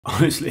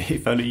Honestly,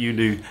 if only you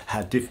knew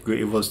how difficult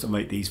it was to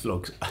make these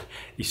vlogs.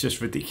 It's just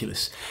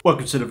ridiculous.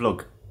 Welcome to the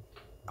vlog.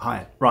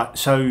 Hi. Right,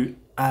 so you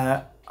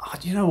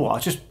know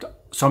what?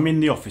 So I'm in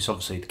the office.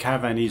 Obviously, the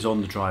caravan is on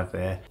the drive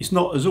there. It's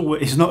not as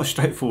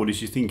straightforward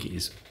as you think it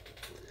is.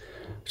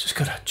 Just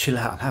gotta chill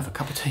out and have a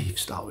cup of tea to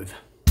start with.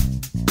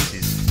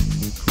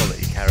 This is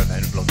quality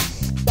caravan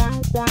vlogging.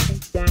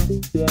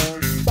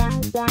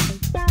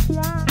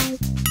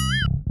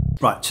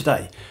 Right,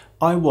 today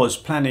I was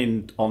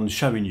planning on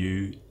showing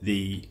you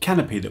the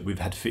canopy that we've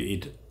had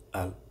fitted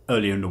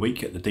earlier in the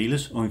week at the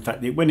dealers. Or in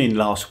fact, it went in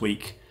last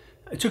week.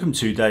 It took them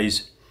 2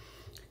 days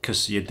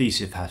because the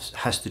adhesive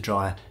has to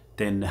dry.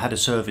 Then had a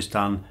service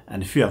done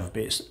and a few other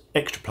bits,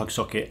 extra plug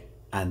socket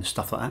and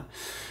stuff like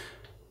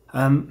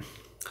that.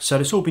 So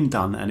it's all been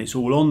done and it's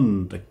all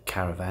on the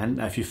caravan.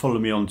 Now, if you follow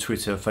me on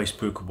Twitter,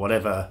 Facebook, or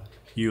whatever,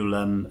 you'll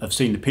have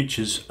seen the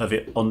pictures of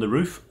it on the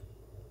roof.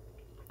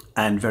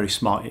 And very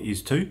smart it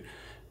is too.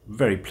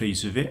 Very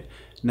pleased with it.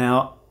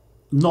 Now,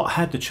 not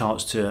had the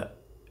chance to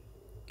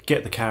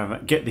get the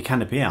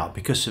canopy out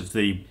because of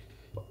the,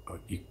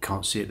 you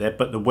can't see it there,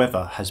 but the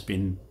weather has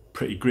been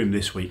pretty grim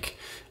this week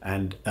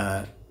and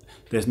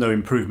there's no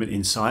improvement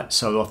in sight.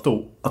 So I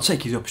thought I'll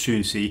take the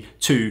opportunity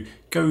to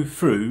go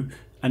through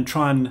and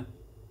try and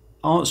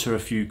answer a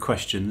few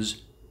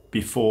questions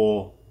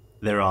before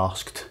they're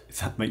asked, if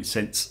that makes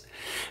sense.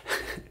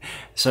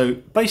 So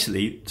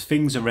basically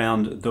things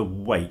around the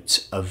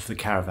weight of the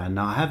caravan.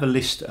 Now I have a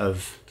list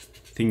of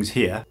things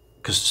here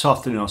because this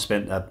afternoon I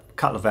spent a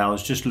couple of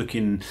hours just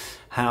looking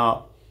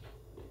how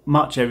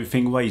much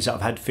everything weighs that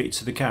I've had fitted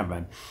to the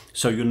caravan.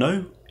 So you'll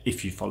know,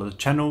 if you follow the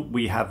channel,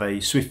 we have a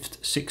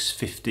Swift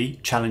 650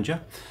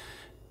 Challenger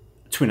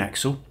twin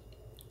axle.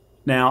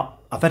 Now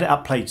I've had it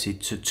upplated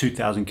to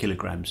 2,000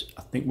 kilograms.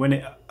 I think when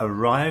it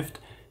arrived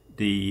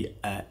the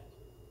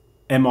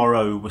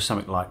MRO was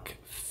something like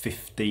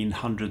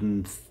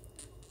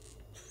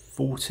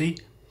 1,540,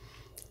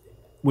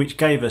 which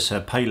gave us a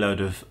payload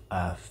of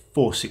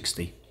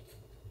 460.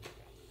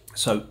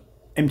 So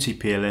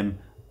MTPLM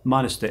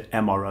minus the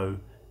MRO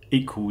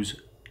equals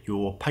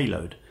your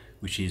payload,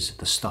 which is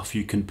the stuff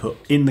you can put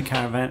in the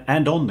caravan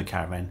and on the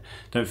caravan.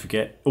 Don't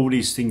forget, all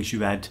these things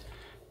you add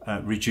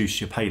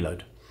reduce your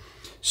payload.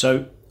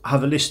 So I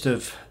have a list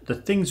of the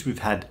things we've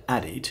had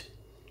added.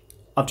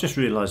 I've just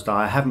realised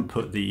I haven't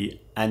put the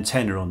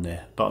antenna on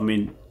there, but I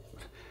mean,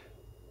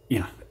 you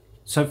know,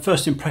 so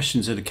first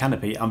impressions of the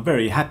canopy, I'm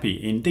very happy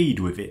indeed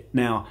with it.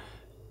 Now,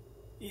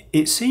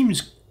 it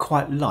seems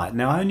quite light.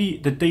 Now,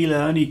 the dealer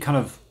only kind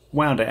of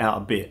wound it out a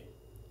bit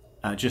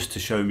just to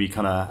show me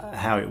kind of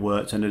how it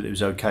worked and that it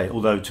was okay.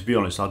 Although, to be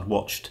honest, I'd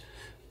watched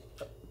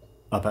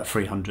about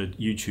 300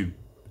 YouTube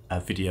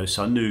videos,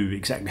 so I knew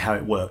exactly how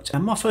it worked.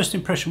 And my first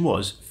impression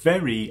was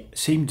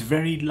seemed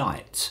very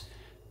light.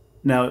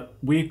 Now,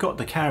 we've got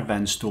the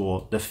caravan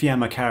store, the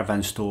Fiamma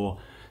caravan store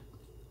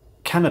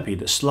canopy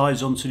that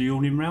slides onto the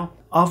awning rail.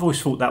 I've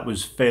always thought that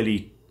was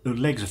the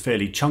legs are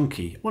fairly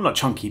chunky. Well, not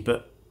chunky,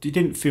 but it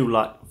didn't feel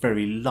like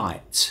very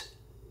light.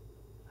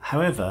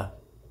 However,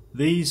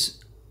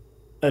 these,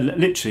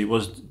 literally it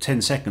was 10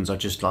 seconds, I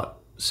just like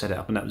set it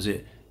up and that was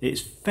it.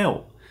 It's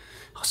felt,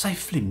 I say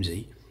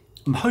flimsy,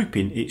 I'm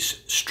hoping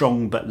it's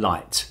strong but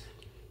light.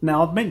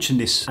 Now, I've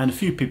mentioned this and a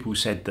few people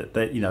said that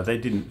they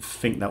didn't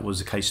think that was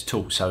the case at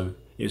all, so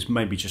it was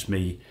maybe just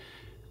me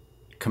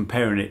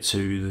comparing it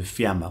to the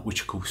Fiamma,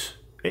 which of course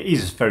it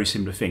is a very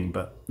similar thing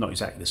but not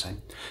exactly the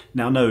same.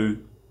 Now, no,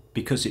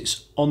 because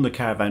it's on the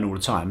caravan all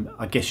the time,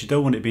 I guess you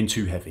don't want it being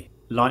too heavy.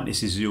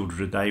 Lightness is the order of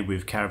the day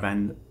with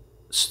caravan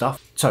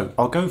stuff. So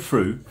I'll go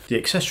through the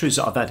accessories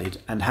that I've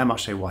added and how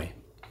much they weigh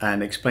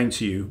and explain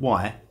to you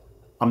why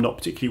I'm not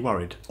particularly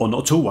worried, or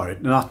not at all worried.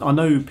 And I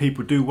know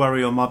people do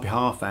worry on my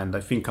behalf and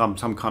they think I'm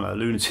some kind of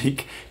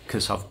lunatic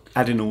because I've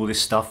added all this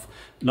stuff,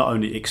 not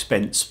only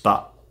expense,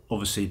 but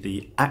obviously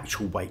the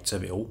actual weight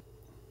of it all.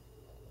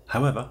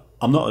 However,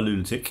 I'm not a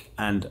lunatic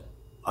and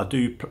I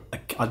do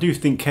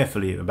think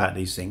carefully about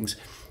these things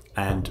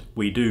and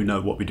we do know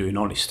what we're doing,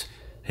 honest.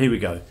 Here we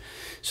go.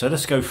 So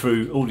let's go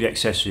through all the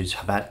accessories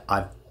I've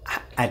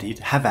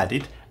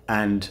added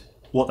and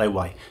what they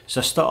weigh. So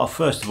let's start off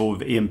first of all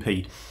with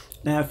EMP.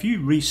 Now, if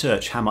you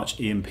research how much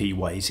EMP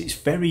weighs, it's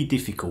very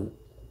difficult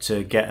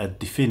to get a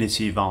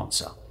definitive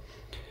answer.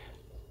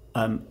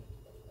 And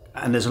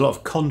there's a lot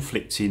of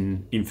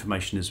conflicting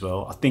information as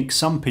well. I think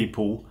some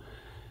people,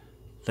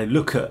 they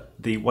look at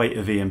the weight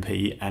of EMP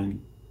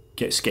and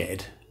get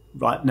scared.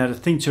 Right, now the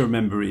thing to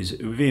remember is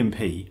with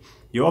EMP,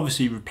 you're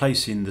obviously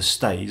replacing the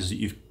stays that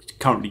you've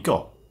currently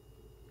got.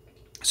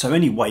 So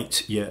any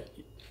weight you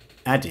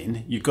add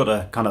in, you've got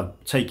to kind of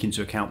take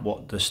into account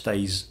what the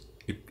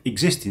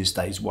existing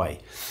stays weigh.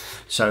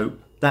 So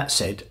that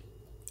said,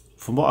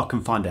 from what I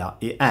can find out,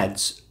 it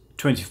adds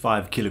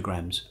 25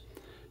 kilograms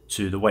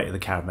to the weight of the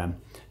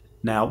caravan.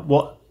 Now,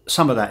 what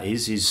some of that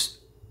is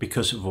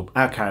because of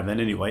our caravan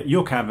anyway.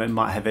 Your caravan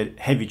might have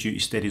heavy duty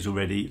steadies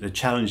already. The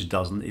Challenger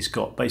doesn't. It's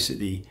got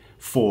basically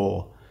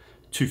 4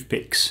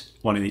 toothpicks,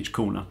 one in each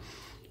corner,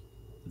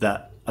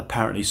 that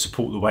apparently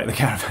support the weight of the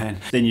caravan.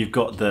 Then you've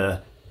got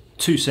the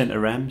 2 centre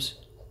rams,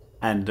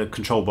 and the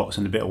control box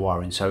and a bit of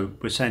wiring. So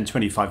we're saying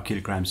 25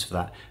 kilograms for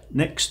that.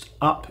 Next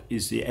up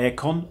is the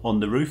aircon on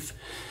the roof,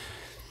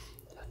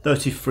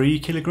 33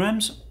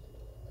 kilograms.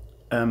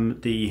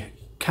 The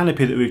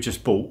canopy that we've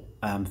just bought,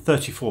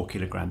 34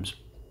 kilograms.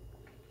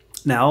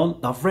 Now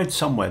I've read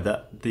somewhere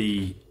that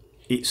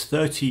it's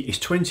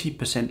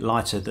 20%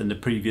 lighter than the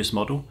previous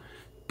model,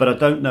 but I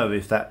don't know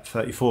if that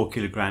 34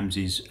 kilograms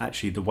is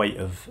actually the weight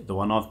of the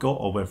one I've got,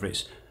 or whether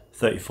it's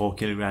 34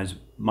 kilograms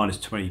minus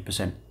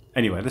 20%.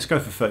 Anyway, let's go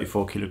for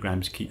 34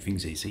 kilograms to keep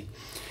things easy.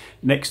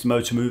 Next,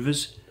 motor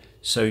movers.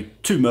 So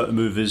 2 motor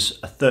movers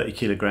are 30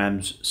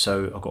 kilograms,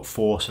 so I've got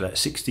 4, so that's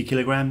 60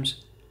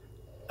 kilograms.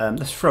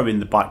 Let's throw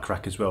in the bike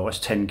rack as well, that's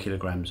 10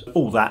 kilograms.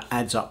 All that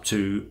adds up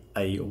to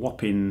a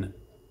whopping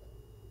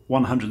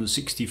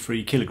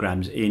 163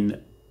 kilograms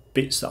in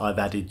bits that I've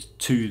added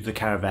to the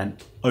Caravan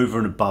over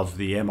and above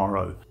the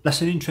MRO.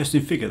 That's an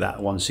interesting figure, that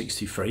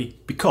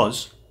 163,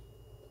 because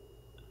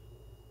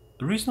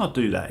the reason I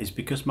do that is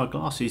because my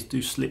glasses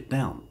do slip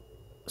down.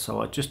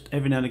 So I just,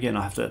 every now and again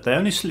I have to, they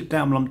only slip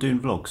down when I'm doing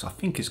vlogs. I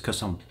think it's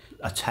because I'm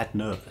a tad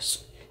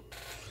nervous.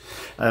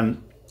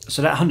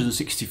 So that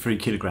 163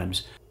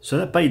 kilograms. So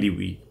that Bailey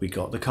we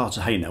got, the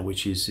Cartagena,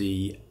 which is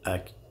a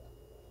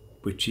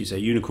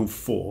Unicorn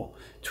 4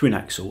 twin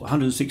axle,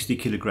 160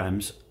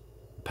 kilograms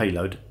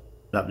payload.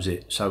 That was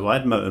it. So I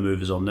had motor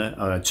movers on there.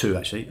 I had 2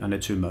 actually. I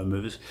had 2 motor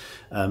movers,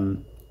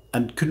 and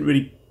couldn't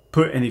really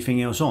put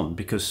anything else on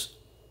because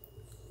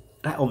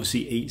that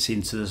obviously eats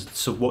into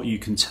what you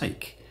can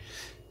take.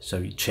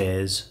 So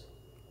chairs,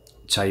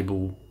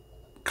 table,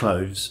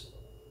 clothes,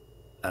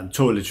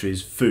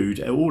 toiletries, food,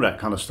 all that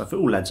kind of stuff, it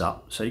all adds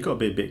up. So you've got to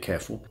be a bit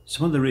careful.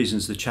 So one of the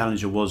reasons the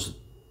Challenger was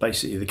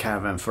basically the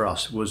Caravan for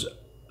us was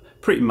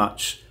pretty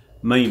much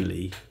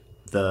mainly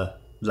the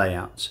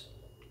layout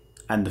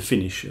and the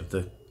finish of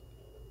the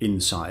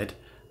inside.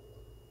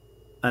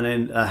 And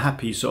then a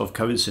happy sort of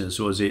coincidence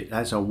was it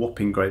has a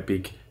whopping great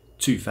big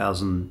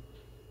 2000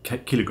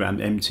 kilogram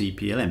MT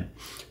PLM,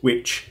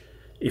 which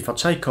if I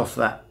take off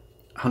that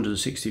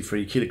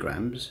 163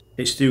 kilograms,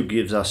 it still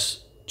gives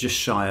us just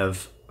shy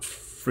of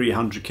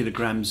 300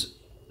 kilograms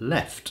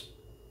left.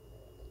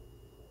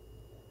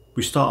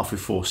 We start off with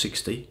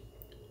 460,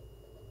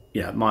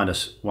 yeah,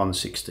 minus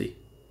 160,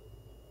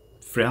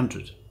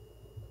 300,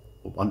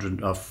 or 100,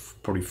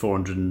 probably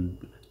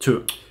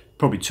 402,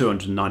 probably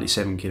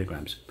 297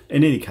 kilograms.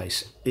 In any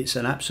case, it's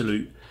an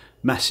absolute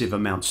massive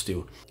amount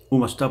still.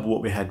 Almost double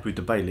what we had with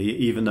the Bailey,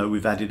 even though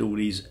we've added all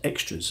these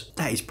extras.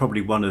 That is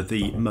probably one of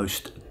the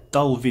most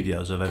dull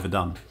videos I've ever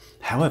done.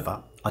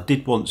 However, I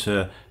did want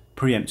to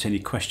preempt any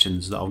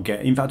questions that I'll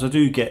get. In fact, I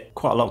do get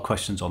quite a lot of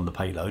questions on the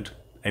payload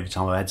every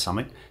time I add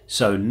something.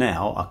 So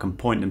now I can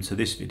point them to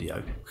this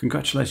video.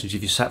 Congratulations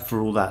if you sat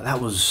for all that.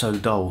 That was so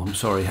dull, I'm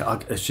sorry. I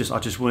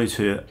just wanted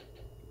to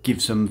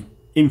give some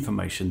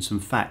information, some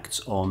facts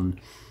on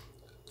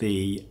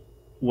the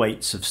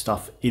weights of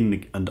stuff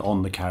in and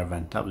on the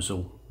Caravan. That was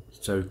all.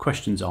 So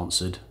questions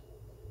answered.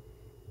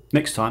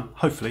 Next time,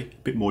 hopefully,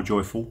 a bit more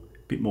joyful,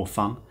 a bit more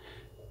fun.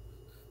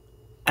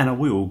 And I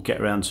will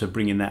get around to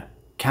bringing that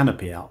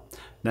canopy out.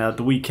 Now,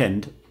 the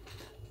weekend,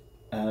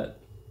 the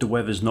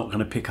weather's not going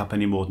to pick up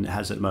any more than it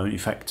has at the moment. In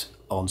fact,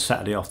 on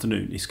Saturday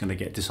afternoon, it's going to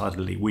get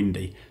decidedly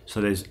windy. So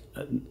there's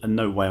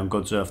no way on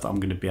God's earth that I'm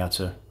going to be able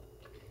to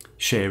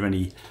share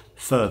any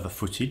further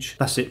footage.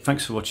 That's it.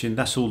 Thanks for watching.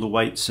 That's all the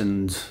weights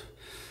and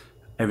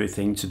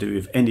everything to do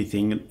with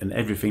anything and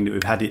everything that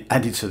we've had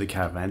added to the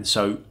Caravan.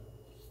 So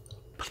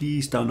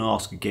please don't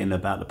ask again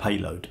about the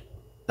payload.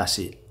 That's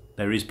it.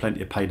 There is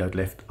plenty of payload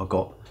left. I've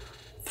got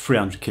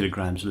 300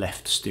 kilograms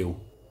left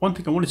still. One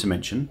thing I wanted to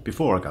mention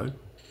before I go,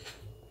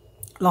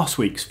 last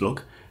week's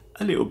vlog,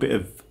 a little bit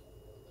of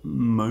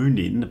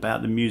moaning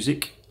about the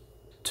music,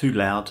 too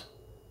loud,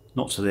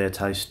 not to their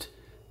taste,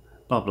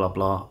 blah blah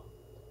blah.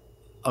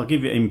 I'll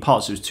give it, in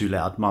parts it was too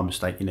loud, my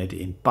mistake in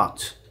editing,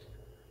 but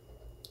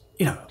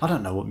you know, I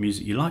don't know what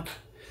music you like.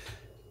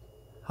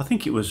 I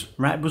think it was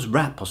rap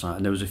or something,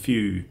 and there was a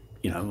few,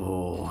 you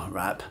know,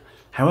 rap.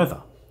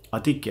 However, I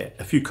did get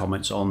a few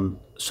comments on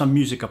some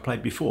music I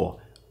played before,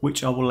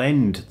 which I will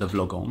end the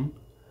vlog on.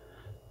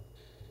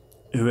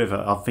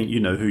 Whoever, I think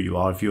you know who you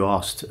are if you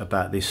asked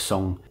about this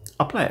song.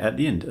 I'll play it at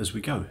the end as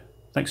we go.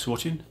 Thanks for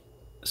watching.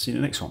 See you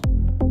in the next one.